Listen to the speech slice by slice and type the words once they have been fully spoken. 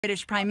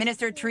British Prime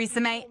Minister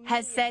Theresa May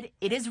has said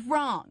it is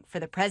wrong for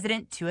the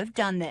president to have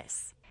done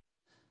this.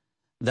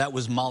 That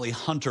was Molly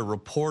Hunter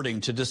reporting.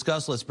 To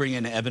discuss, let's bring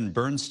in Evan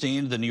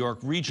Bernstein, the New York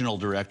Regional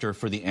Director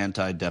for the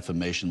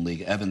Anti-Defamation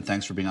League. Evan,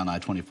 thanks for being on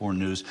i24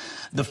 News.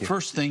 The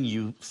first thing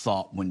you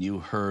thought when you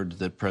heard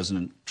that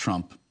President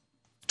Trump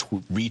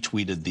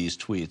retweeted these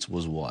tweets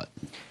was what?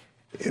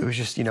 It was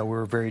just, we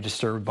were very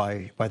disturbed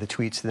by the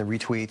tweets and the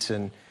retweets.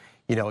 And,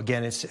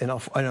 again, it's an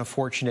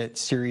unfortunate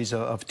series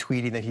of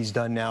tweeting that he's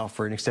done now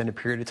for an extended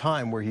period of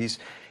time where he's,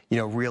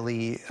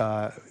 really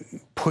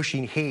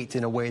pushing hate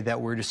in a way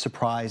that we're just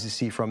surprised to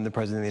see from the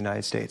President of the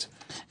United States.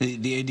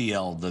 The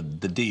ADL,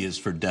 the D is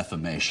for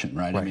defamation,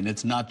 right? I mean,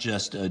 it's not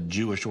just a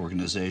Jewish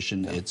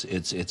organization. No.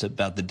 It's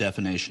about the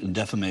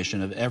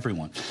defamation of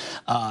everyone.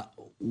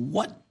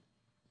 What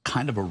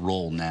kind of a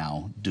role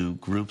now do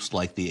groups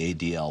like the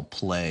ADL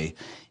play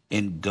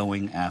in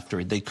going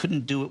after? They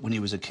couldn't do it when he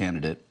was a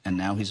candidate, and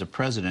now he's a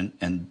president,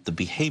 and the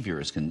behavior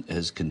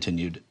has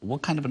continued.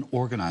 What kind of an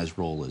organized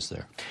role is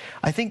there?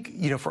 I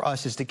think, for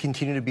us is to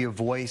continue to be a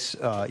voice,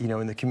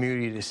 in the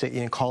community to say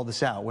and call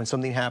this out when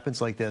something happens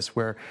like this,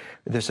 where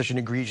there's such an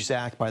egregious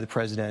act by the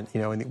president,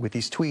 with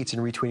these tweets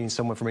and retweeting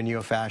someone from a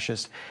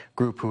neo-fascist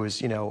group who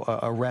was,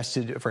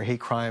 arrested for a hate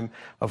crime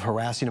of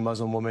harassing a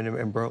Muslim woman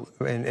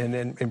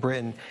in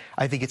Britain.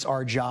 I think it's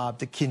our job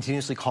to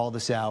continuously call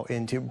this out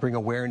and to bring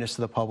awareness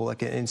to the public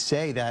and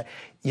say that,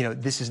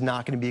 this is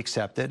not going to be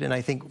accepted. And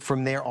I think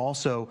from there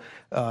also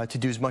to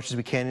do as much as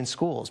we can in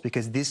schools,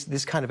 because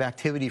this kind of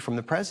activity from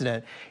the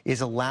president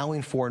is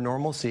allowing for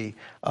normalcy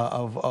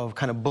of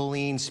kind of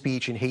bullying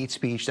speech and hate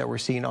speech that we're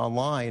seeing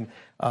online,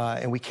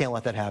 and we can't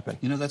let that happen.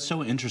 That's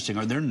so interesting.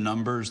 Are there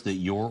numbers that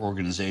your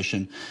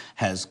organization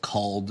has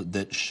called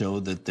that show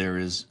that there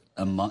is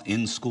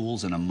in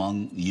schools and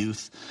among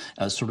youth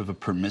sort of a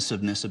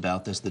permissiveness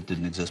about this that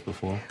didn't exist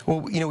before?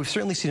 Well, we've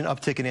certainly seen an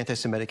uptick in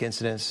anti-Semitic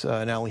incidents,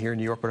 not only here in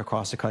New York, but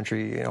across the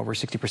country. Over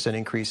 60%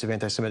 increase of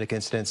anti-Semitic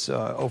incidents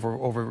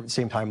over the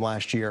same time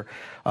last year.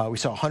 We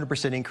saw a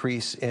 100%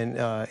 increase in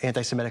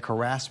anti-Semitic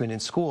harassment in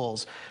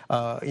schools.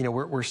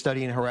 We're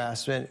studying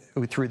harassment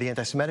through the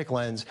anti-Semitic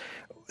lens.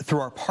 Through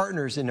our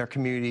partners in our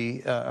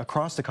community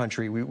across the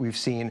country, we've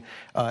seen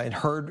and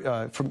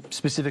heard from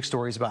specific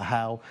stories about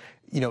how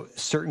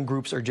certain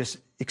groups are just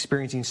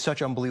experiencing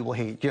such unbelievable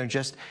hate.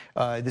 Just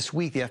this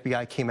week, the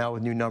FBI came out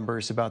with new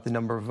numbers about the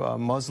number of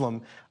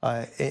Muslim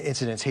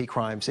incidents, hate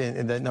crimes,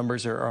 and the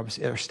numbers are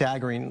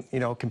staggering,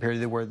 compared to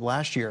they were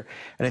last year.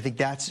 And I think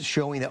that's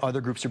showing that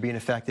other groups are being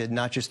affected,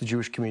 not just the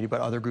Jewish community,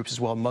 but other groups as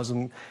well.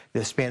 Muslim, the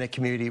Hispanic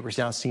community, we're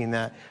now seeing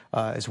that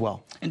as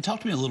well. And talk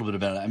to me a little bit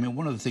about it. I mean,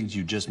 one of the things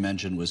you just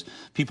mentioned was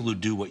people who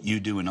do what you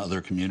do in other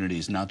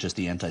communities, not just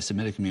the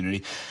anti-Semitic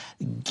community.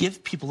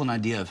 Give people an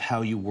idea of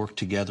how you work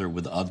together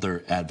with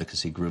other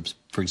advocacy groups,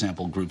 for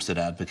example, groups that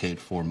advocate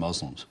for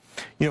Muslims.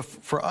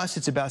 For us,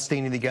 it's about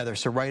staying together.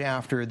 So right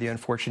after the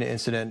unfortunate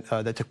incident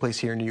that took place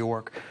here in New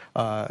York,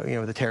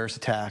 the terrorist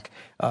attack,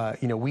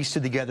 we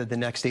stood together the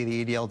next day,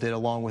 the ADL did,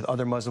 along with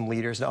other Muslim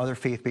leaders and other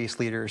faith-based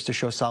leaders, to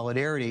show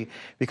solidarity,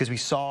 because we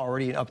saw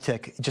already an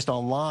uptick just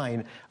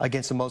online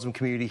against the Muslim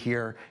community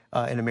here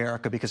in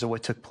America because of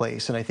what took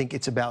place. And I think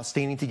it's about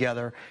staying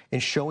together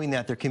and showing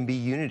that there can be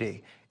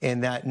unity,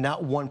 and that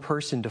not one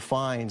person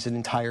defines an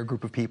entire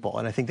group of people.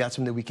 And I think that's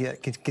something that we can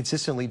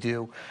consistently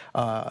do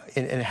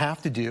and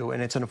have to do.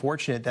 And it's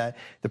unfortunate that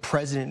the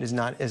president is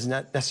not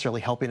necessarily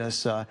helping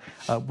us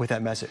with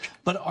that message.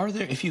 But are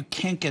there, if you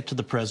can't get to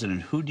the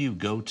president, who do you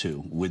go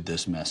to with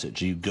this message?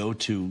 Do you go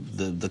to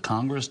the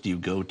Congress? Do you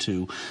go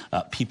to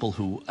people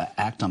who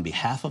act on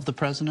behalf of the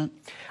president?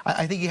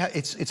 I think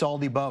it's all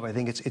the above. I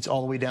think it's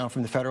all the way down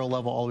from the federal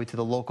level all the way to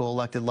the local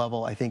elected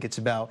level. I think it's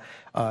about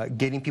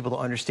getting people to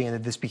understand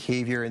that this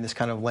behavior and this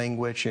kind of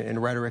language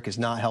and rhetoric is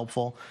not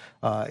helpful,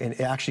 and it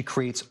actually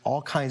creates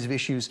all kinds of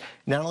issues,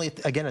 not only,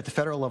 again, at the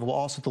federal level, but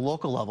also at the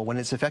local level. When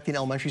it's affecting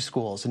elementary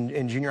schools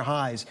and junior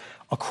highs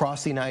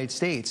across the United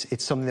States,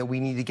 it's something that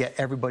we need to get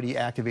everybody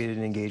activated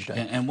and engaged in.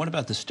 And what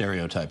about the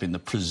stereotyping, the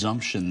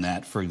presumption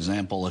that, for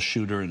example, a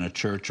shooter in a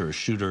church or a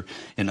shooter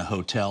in a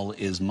hotel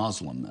is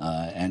Muslim?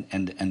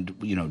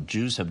 And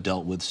Jews have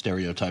dealt with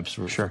stereotypes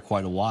for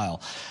quite a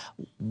while.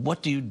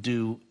 What do you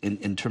do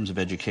in terms of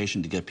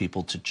education to get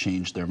people to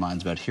change their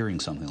minds about hearing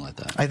something like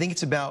that? I think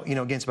it's about,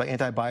 again, it's about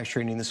anti-bias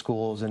training in the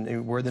schools,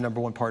 and we're the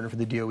 #1 partner for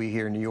the DOE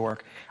here in New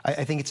York.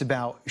 I think it's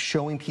about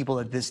showing people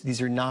that this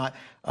is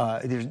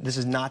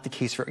not the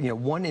case for,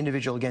 one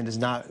individual, again, does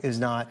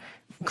not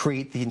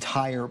create the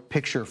entire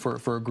picture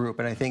for a group.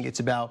 And I think it's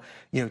about,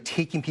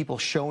 taking people,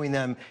 showing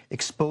them,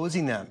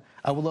 exposing them.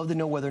 I would love to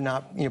know whether or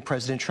not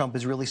President Trump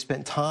has really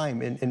spent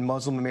time in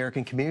Muslim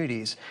American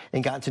communities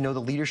and gotten to know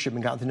the leadership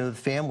and gotten to know the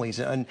families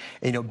and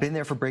been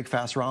there for Break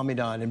Fast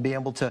Ramadan and be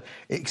able to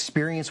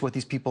experience what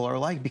these people are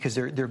like, because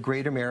they're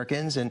great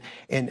Americans. And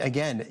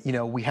again,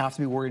 we have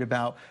to be worried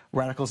about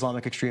radical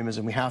Islamic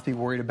extremism. We have to be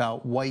worried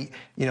about white,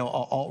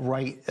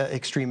 alt-right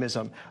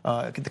extremism,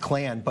 the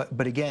Klan.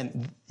 But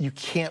again, you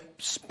can't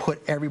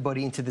put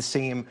everybody into the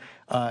same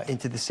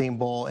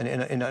bowl, and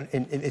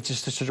it's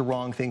just such a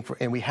wrong thing.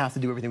 And we have to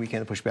do everything we can can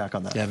to push back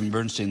on that. Gavin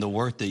Bernstein, the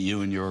work that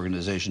you and your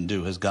organization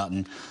do has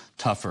gotten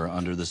tougher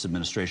under this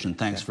administration.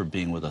 Thanks for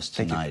being with us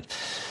tonight.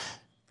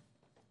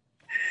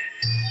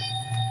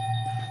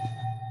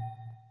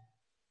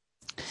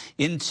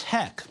 In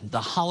tech,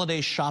 the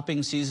holiday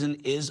shopping season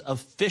is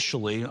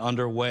officially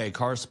underway.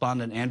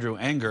 Correspondent Andrew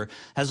Anger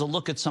has a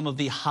look at some of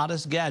the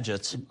hottest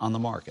gadgets on the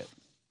market.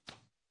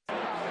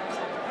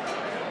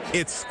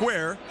 It's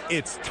square,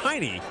 it's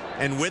tiny,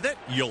 and with it,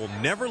 you'll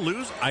never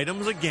lose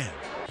items again.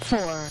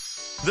 4.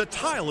 The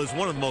Tile is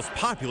one of the most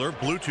popular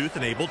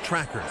Bluetooth-enabled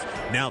trackers.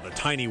 Now the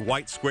tiny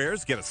white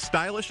squares get a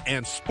stylish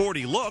and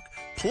sporty look,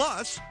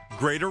 plus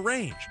greater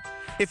range.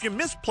 If you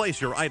misplace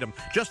your item,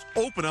 just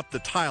open up the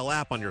Tile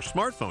app on your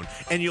smartphone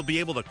and you'll be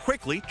able to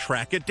quickly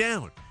track it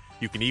down.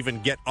 You can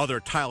even get other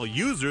Tile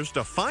users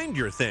to find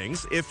your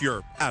things if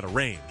you're out of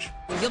range.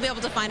 You'll be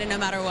able to find it no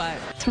matter what.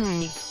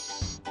 3.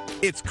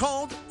 It's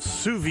called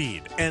sous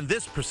vide, and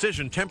this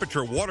precision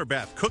temperature water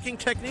bath cooking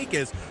technique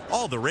is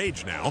all the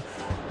rage now.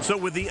 So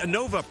with the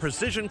Innova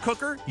Precision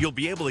Cooker, you'll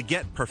be able to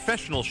get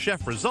professional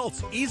chef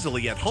results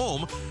easily at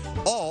home,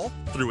 all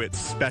through its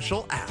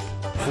special app.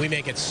 We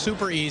make it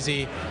super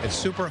easy and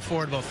super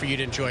affordable for you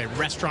to enjoy a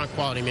restaurant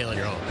quality meal in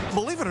your home.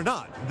 Believe it or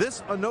not,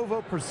 this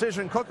Innova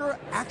Precision Cooker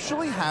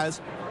actually has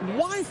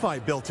Wi-Fi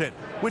built in,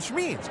 which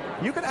means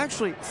you can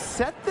actually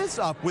set this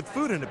up with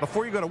food in it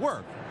before you go to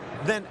work,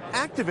 then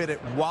activate it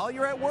while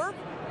you're at work,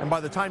 and by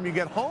the time you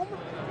get home,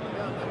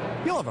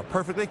 you'll have a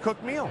perfectly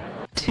cooked meal.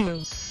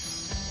 2.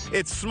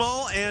 It's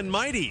small and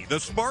mighty. The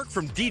Spark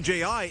from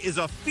DJI is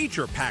a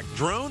feature-packed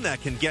drone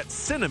that can get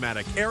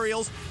cinematic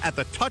aerials at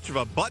the touch of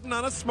a button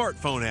on a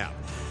smartphone app.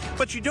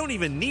 But you don't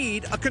even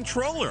need a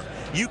controller.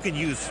 You can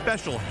use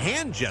special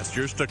hand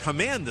gestures to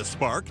command the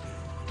Spark.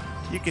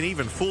 You can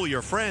even fool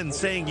your friends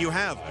saying you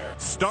have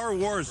Star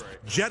Wars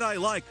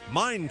Jedi-like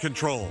mind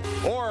control.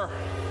 Or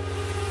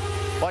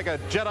like a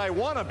Jedi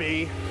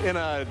wannabe in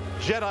a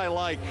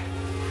Jedi-like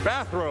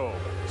bathrobe.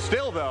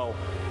 Still, though,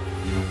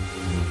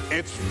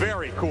 it's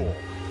very cool.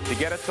 To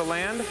get it to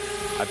land,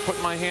 I put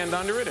my hand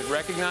under it. It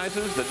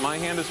recognizes that my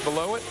hand is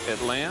below it.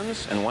 It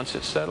lands, and once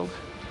it's settled,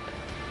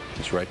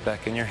 it's right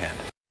back in your hand.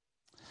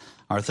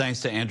 Our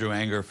thanks to Andrew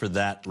Anger for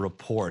that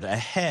report.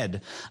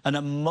 Ahead, an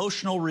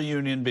emotional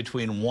reunion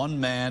between one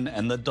man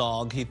and the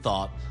dog he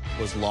thought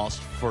was lost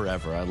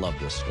forever. I love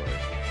this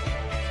story.